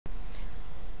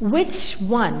Which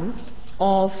one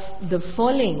of the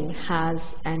following has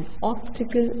an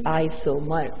optical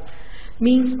isomer?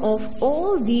 Means of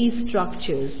all these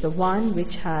structures, the one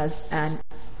which has an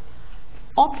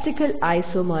optical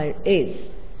isomer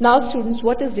is. Now students,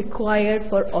 what is required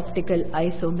for optical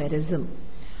isomerism?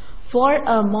 For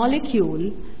a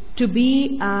molecule to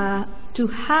be to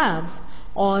have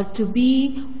or to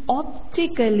be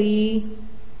optically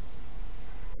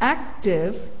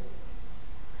active,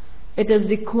 it is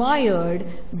required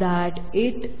that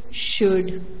it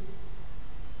should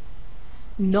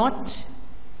not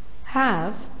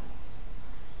have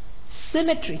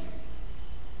symmetry,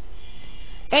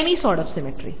 any sort of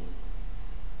symmetry,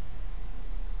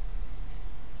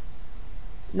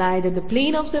 neither the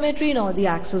plane of symmetry nor the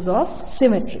axis of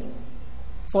symmetry,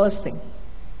 first thing,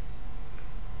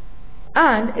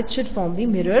 and it should form the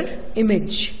mirror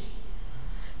image.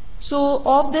 So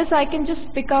of this I can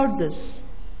just pick out this,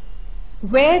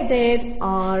 where there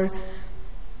are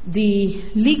the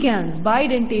ligands,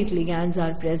 bidentate ligands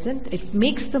are present, it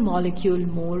makes the molecule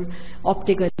more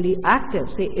optically active.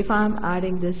 Say if I am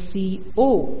adding this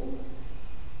CO,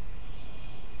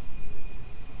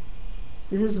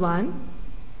 this is one,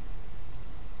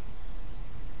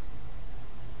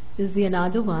 this is the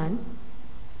another one,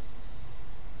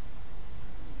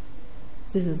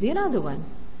 this is the another one,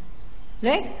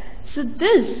 right? So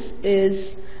this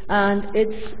is, and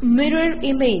its mirror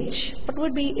image, what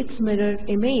would be its mirror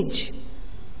image?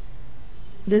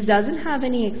 This doesn't have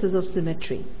any excess of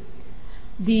symmetry.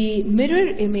 The mirror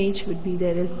image would be,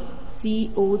 there is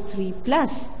CO3 plus,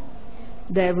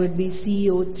 there would be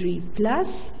CO3 plus,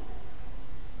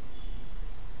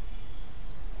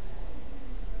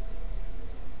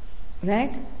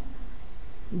 right?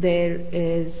 There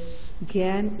is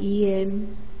again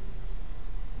EN,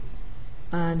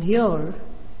 and here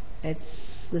it's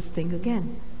this thing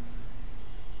again,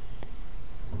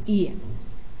 EN,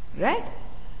 right?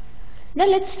 Now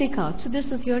let's take out, so this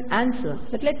is your answer,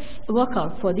 but let's work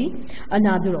out for the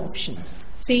another options.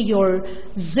 Say your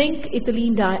zinc,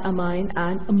 ethylene diamine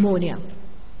and ammonia.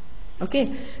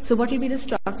 Okay, so what will be the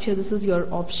structure? This is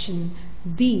your option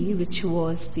B, which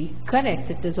was the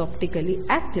correct, it is optically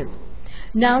active.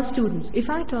 Now students, if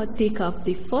I take up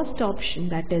the first option,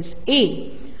 that is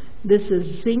A, this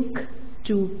is zinc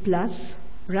 2 plus,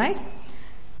 right?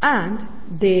 And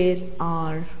there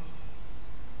are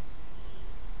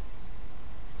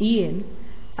En,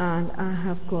 and I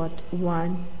have got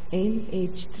one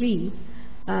NH3,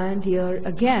 and here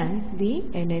again the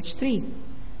NH3.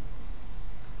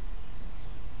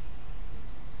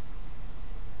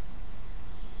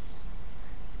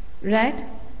 Right?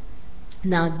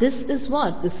 Now this is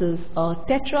what? This is a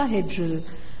tetrahedral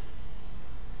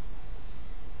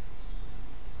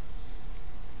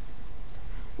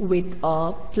with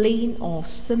a plane of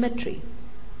symmetry.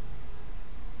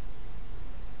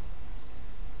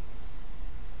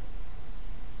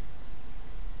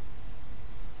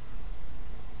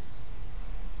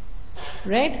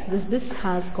 Right? This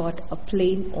has got a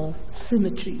plane of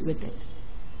symmetry with it.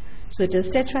 So it is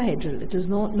tetrahedral. It is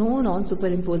no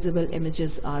non-superimposable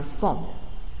images are formed.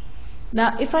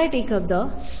 Now if I take up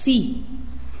the C,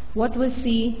 what was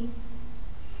C?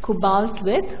 Cobalt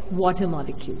with water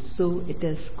molecules. So it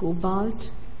is cobalt,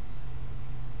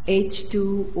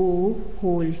 H2O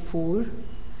whole 4,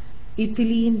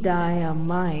 ethylene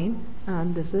diamine,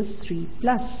 and this is 3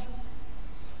 plus.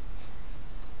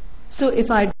 So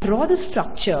if I draw the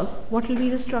structure, what will be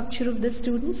the structure of the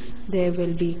students? There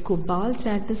will be cobalt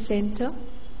at the center,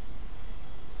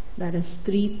 that is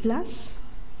 3 plus,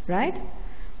 right?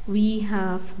 We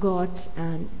have got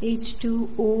an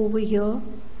H2O over here,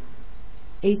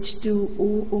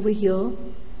 H2O over here,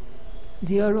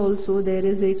 here also there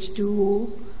is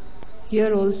H2O,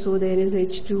 here also there is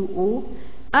H2O,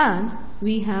 and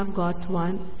we have got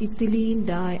one ethylene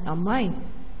diamine.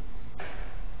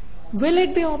 Will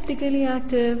it be optically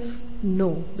active?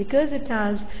 No, because it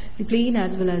has the plane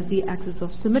as well as the axis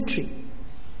of symmetry,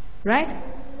 right?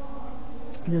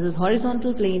 This is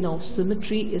horizontal plane of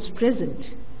symmetry is present.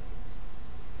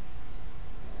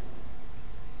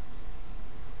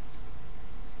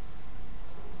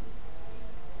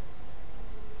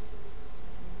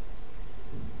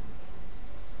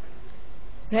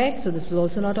 Right, so this is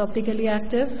also not optically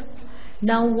active.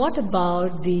 Now what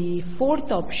about the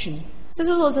fourth option? This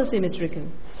is also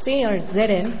symmetrical. Say our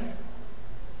Zn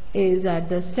is at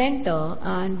the center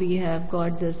and we have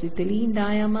got this ethylene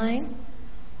diamine.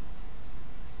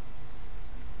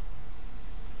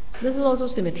 This is also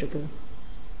symmetrical.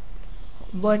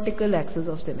 Vertical axis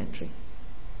of symmetry.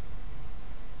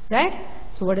 Right?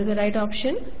 So what is the right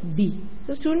option? B.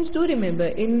 So students, do remember,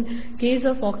 in case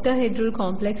of octahedral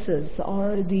complexes,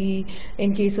 or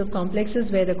in case of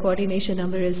complexes where the coordination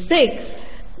number is 6,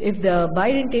 if the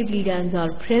bidentate ligands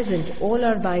are present, all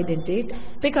are bidentate,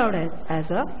 pick out as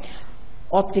a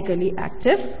optically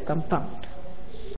active compound.